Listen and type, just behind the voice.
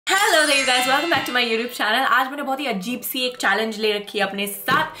you guys, welcome back to my YouTube channel। आज मैंने बहुत ही अजीब सी एक चैलेंज ले रखी है अपने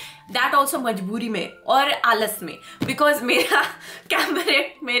साथ, दैट ऑल्सो मजबूरी में और आलस में, बिकॉज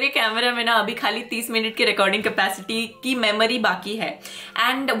मेरे कैमरे में ना अभी खाली 30 मिनट की रिकॉर्डिंग कैपेसिटी की मेमोरी बाकी है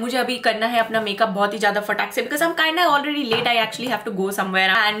एंड मुझे अभी करना है अपना मेकअप बहुत ही ज्यादा फटाक से, because I am kind of already late. I actually have to go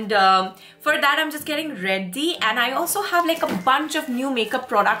somewhere and for that I'm just getting ready, and I also have like a bunch of new makeup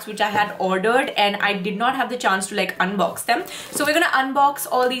products which I had ordered and I did not have the chance to like unbox them. So we're gonna unbox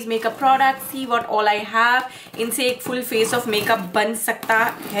all these makeup products, see what all I have. इनसे एक full face of makeup बन सकता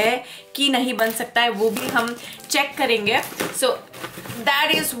है कि नहीं बन सकता है वो भी हम check करेंगे. So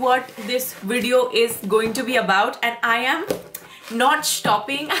that is what this video is going to be about, and I am not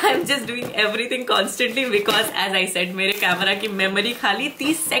stopping. I'm just doing everything constantly because as I said मेरे कैमरा की मेमोरी खाली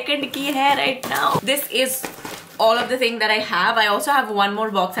 30 सेकंड की है right now. This is all of the thing that I have. I also have one more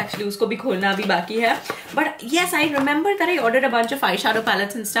box actually, उसको भी खोलना अभी बाकी है. But yes, I remember that I ordered a bunch of eyeshadow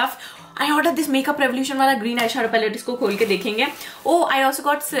palettes and stuff. I ordered this Makeup Revolution वाला green eyeshadow palette, इसको खोल के देखेंगे. Oh, I also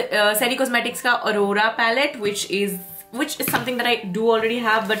got Seri Cosmetics का Aurora palette which is something that I do already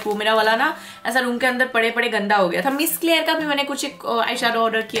have, but वो मेरा वाला ना ऐसा रूम के अंदर पड़े पड़े गंदा हो गया था. मिस क्लेयर का भी मैंने कुछ एक आई शेडो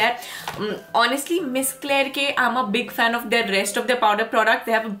ऑर्डर किया है. ऑनेस्टली मिस क्लेयर के I am a big fan of their rest of their powder product.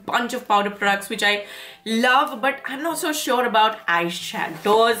 They have a bunch of powder products which I love, but I am not so sure about eye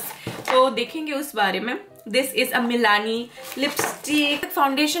shadows, तो देखेंगे उस बारे में. This is a Milani lipstick.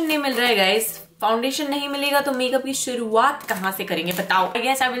 Foundation नहीं मिल रहा है guys. Foundation नहीं मिलेगा तो मेकअप की शुरुआत कहाँ से करेंगे बताओ. I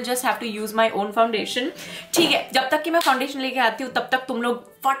guess I will just have to use my own foundation. ठीक है, जब तक कि मैं फाउंडेशन लेके आती हूँ तब तक तुम लोग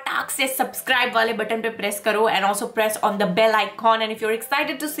फटाक से सब्सक्राइब वाले बटन पे प्रेस करो and also press on the bell icon. And if your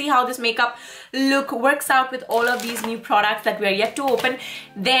excited to see how this makeup look works out with all of these new products that we are yet to open,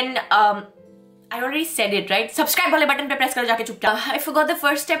 then I already said it, right? Subscribe वाले button पे press करो जाके चुपचाप. I forgot the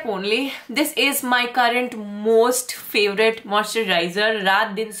first step only. This is my current most favorite moisturizer.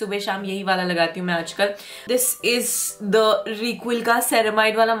 रात दिन सुबह शाम यही वाला लगाती हूँ मैं आजकल. This is the Requil का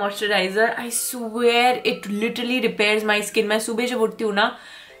ceramide वाला moisturizer. I swear it literally repairs my skin. मैं सुबह जब उठती हूँ ना,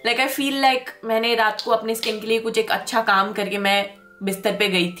 like I feel like मैंने रात को अपने skin के लिए कुछ एक अच्छा काम करके मैं बिस्तर पे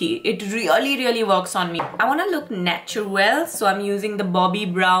गई थी. It really works on me. I wanna look natural, so I'm using the Bobbi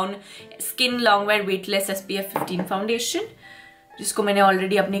Brown Skin Longwear Weightless SPF 15 foundation, जिसको मैंने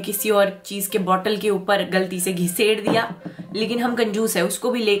ऑलरेडी अपने किसी और चीज के बॉटल के ऊपर गलती से घिसेड़ दिया, लेकिन हम कंजूस है,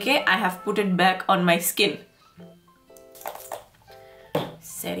 उसको भी लेके I have put it back on my skin.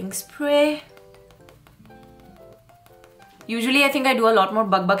 Setting spray. Usually I think I do a lot more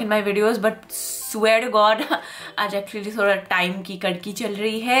bug in my videos, but swear to God आज एक्चुअली थोड़ा टाइम की कड़की चल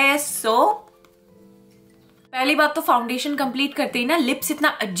रही है. सो पहली बात तो फाउंडेशन कंप्लीट करते ही ना लिप्स इतना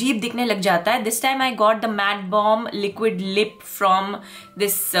अजीब दिखने लग जाता है. This time I got the mat Baum liquid lip from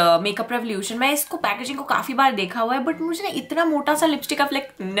this makeup revolution. मैं इसको पैकेजिंग को काफी बार देखा हुआ है, बट मुझे ना इतना मोटा सा lipstick of like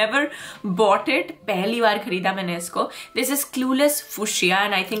never bought it. पहली बार खरीदा मैंने इसको. This is clueless fuchsia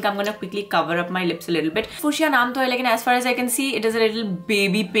and I think I am gonna quickly cover up my lips a little bit. Fuchsia नाम तो है, लेकिन as far as I can see it is a little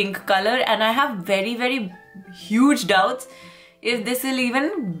baby pink colour and I have very huge doubts if this will even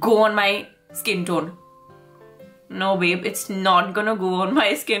go on my skin tone. No babe, it's not gonna go on my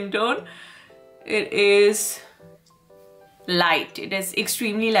skin tone. It is light. It is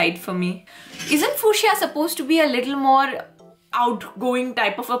extremely light for me. Isn't fuchsia supposed to be a little more outgoing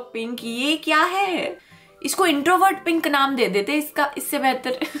type of a pink? ये क्या है? इसको introvert pink नाम दे देते इसका, इससे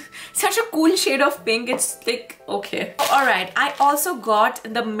बेहतर. Such a cool shade of pink. It's like okay. Alright, I also got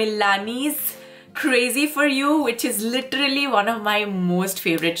the Milani's Crazy for You, which is literally one of my most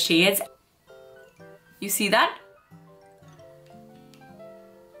favorite shades. You see that?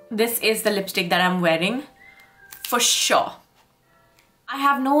 This is the lipstick that I'm wearing for sure. I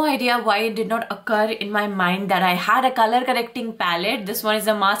have no idea why it did not occur in my mind that I had a color correcting palette. This one is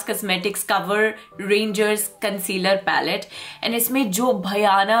the Mars Cosmetics Cover Rangers Concealer Palette, and इसमें जो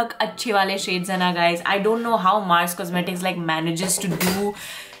भयानक अच्छे वाले shades हैं ना guys, I don't know how Mars Cosmetics like manages to do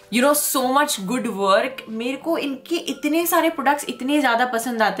so much good work. मेरे को इनके इतने सारे प्रोडक्ट्स इतने ज्यादा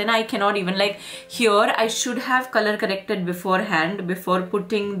पसंद आते हैं ना, I cannot even like here I should have color corrected beforehand before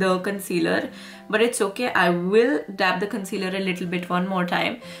putting the concealer, but it's okay. I will dab the concealer a little bit one more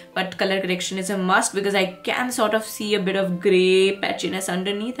time, but color correction is a must because I can sort of see a bit of gray patchiness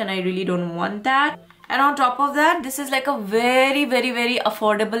underneath and I really don't want that. And on top of that, this is like a very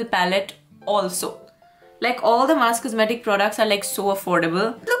affordable palette also. Like all the Mars Cosmetic products are like so affordable.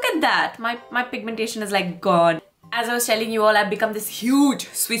 Look at that. My pigmentation is like gone. As I was telling you all, I've become this huge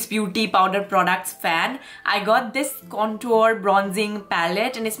Swiss Beauty powder products fan. I got this contour bronzing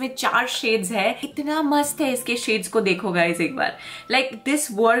palette and इसमें 4 shades है. इतना मस्त है इसके shades को देखो guys एक बार. Like this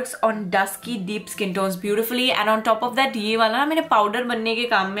works on dusky deep skin tones beautifully and on top of that ये वाला ना मेरे powder बनने के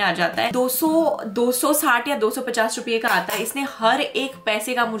काम में आ जाता है. 260 या 250 रुपये का आता है. इसने हर एक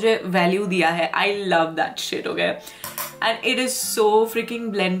पैसे का मुझे value दिया है. I love that shit, okay? And it is so freaking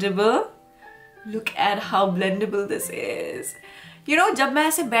blendable. Look at how blendable this is. You know, जब मैं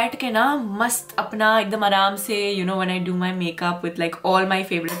ऐसे बैठ के ना मस्त अपना एकदम आराम से, you know, when I do my makeup with like all my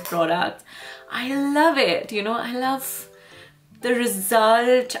favorite products, I love it. You know, I love the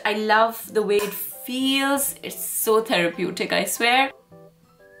result. I love the way it feels. It's so therapeutic, I swear.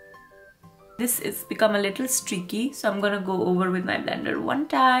 This is become a little streaky, so I'm gonna go over with my blender one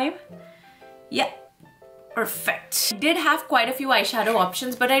time. Yeah. Perfect. I did have quite a few eyeshadow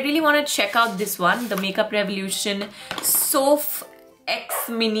options, but I really want to check out this one, the Makeup Revolution Sof X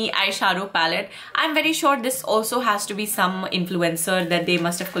Mini eyeshadow palette. I'm very sure this also has to be some influencer that they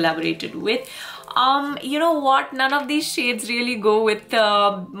must have collaborated with. You know what? None of these shades really go with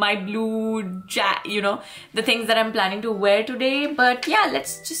my blue, you know, the things that I'm planning to wear today. But yeah,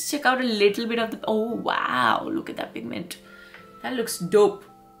 let's just check out a little bit of the. Oh wow! Look at that pigment. That looks dope.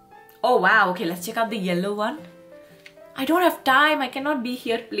 Oh wow, okay, let's check out the yellow one. I don't have time, I cannot be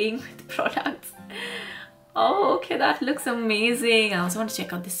here playing with products. Oh, okay, that looks amazing. I also want to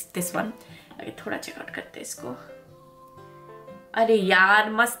check out this one. Okay, थोड़ा check out करते हैं इसको. अरे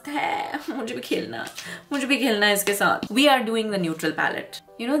यार मस्त है. मुझे भी खेलना है इसके साथ. We are doing the neutral palette.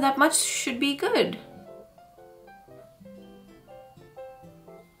 You know, that much should be good.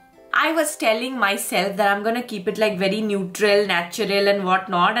 I was telling myself that I'm gonna keep it like very neutral, natural and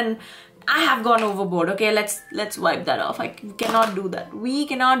whatnot, and I have gone overboard. Okay, let's wipe that off. You cannot do that. We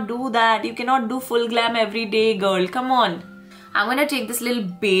cannot do that. You cannot do full glam every day, girl. Come on. I'm gonna take this little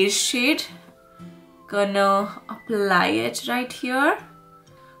beige shade. Gonna apply it right here.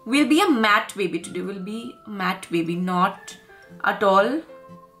 We'll be a matte baby today. We'll be a matte baby, not at all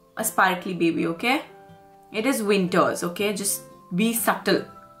a sparkly baby, okay? It is winters, okay? Just be subtle.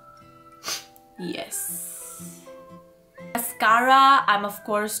 Yes. Mascara, I'm of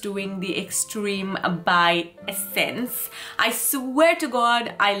course doing the Extreme by Essence. I swear to God,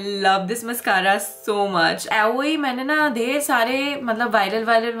 I love this mascara so much. वही मैंने ना ढेर सारे मतलब viral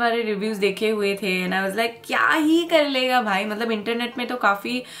वाले reviews देखे हुए थे and I was like क्या ही कर लेगा भाई. मतलब इंटरनेट में तो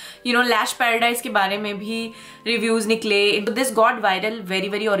काफी you know Lash Paradise के बारे में भी रिव्यूज निकले. This got viral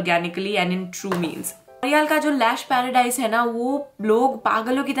very organically and in true means. Real का जो लैश पैराडाइज है ना, वो लोग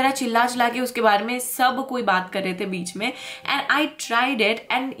पागलों की तरह चिल्ला के उसके बारे में सब कोई बात कर रहे थे बीच में. And I tried it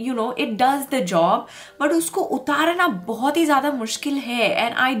and you know it does the job, but उसको उतारना बहुत ही ज्यादा मुश्किल है.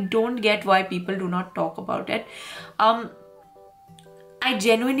 And I don't get why people do not talk about it. I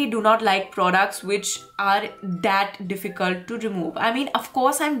genuinely do not like products which are that difficult to remove. I mean, of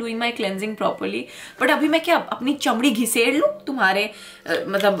course I'm doing my cleansing properly, but अभी मैं क्या अपनी चमड़ी घिसेड़ लूँ तुम्हारे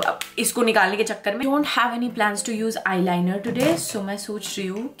मतलब इसको निकालने के चक्कर में. Don't have any plans to use eyeliner today, so मैं सोच रही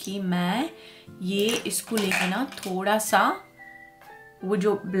हूँ कि मैं ये इसको लेके ना थोड़ा सा वो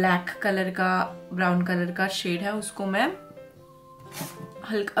जो ब्लैक कलर का ब्राउन कलर का शेड है उसको मैं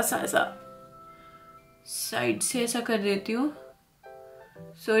हल्का सा ऐसा साइड से ऐसा कर देती हूँ.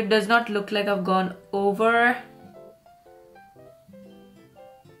 So it does not look like I've gone over.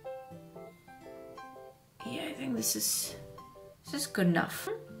 Yeah, I think this is good enough.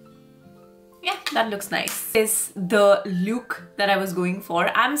 Yeah, that looks nice. This is the look that I was going for.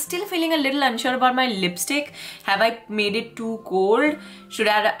 I'm still feeling a little unsure about my lipstick. Have I made it too cold?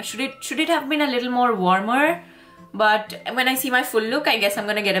 Should it have been a little more warmer? But when I see my full look, I guess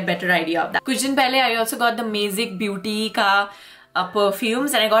I'm gonna get a better idea of that. कुछ दिन पहले I also got the Magic Beauty का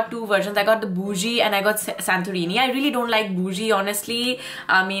perfumes and I got 2 versions. I got the Bougie and I got Santorini. I really don't like Bougie, honestly.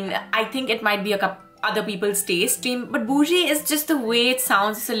 I mean, I think it might be other people's taste, but Bougie is just the way it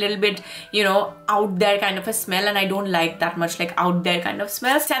sounds. It's a little bit, you know, out there kind of a smell, and I don't like that much like out there kind of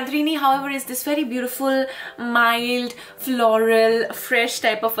smell. Santorini, however, is this very beautiful, mild, floral, fresh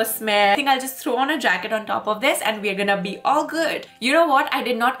type of a smell. I think I'll just throw on a jacket on top of this and we're gonna be all good. You know what? I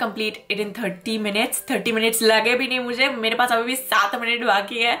did not complete it in 30 minutes. 30 minutes लगे भी नहीं मुझे. मेरे पास अभी भी 7 minute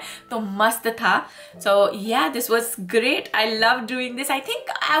बाकी है, तो मस्त था. So yeah, this was great. I love doing this. I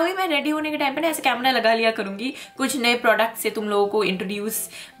think अभी मैं ready होने के टाइम पे ना ऐसे कैमरा मैं लगा लिया करूंगी, कुछ नए प्रोडक्ट से तुम लोगों को इंट्रोड्यूस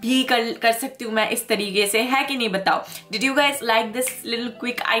भी कर सकती हूँ मैं इस तरीके से, है कि नहीं बताओ? Did you guys like this little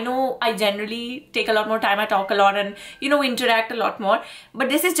quick? I know I generally take a lot more time, I talk a lot and interact a lot more, but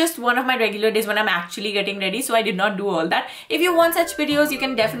this is just one of my regular days when I'm actually getting ready, so I did not do all that. If you want such videos, you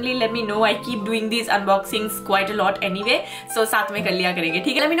can definitely let me know. I keep doing these unboxings quite a lot anyway, so साथ में कर लिया करेंगे,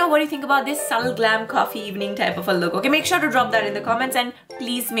 ठीक है? Let me know what you think about this subtle glam coffee evening type of a look. Okay, make sure to drop that in the comments and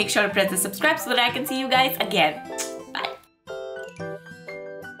please make sure to press the subscribe so that I can see you guys again.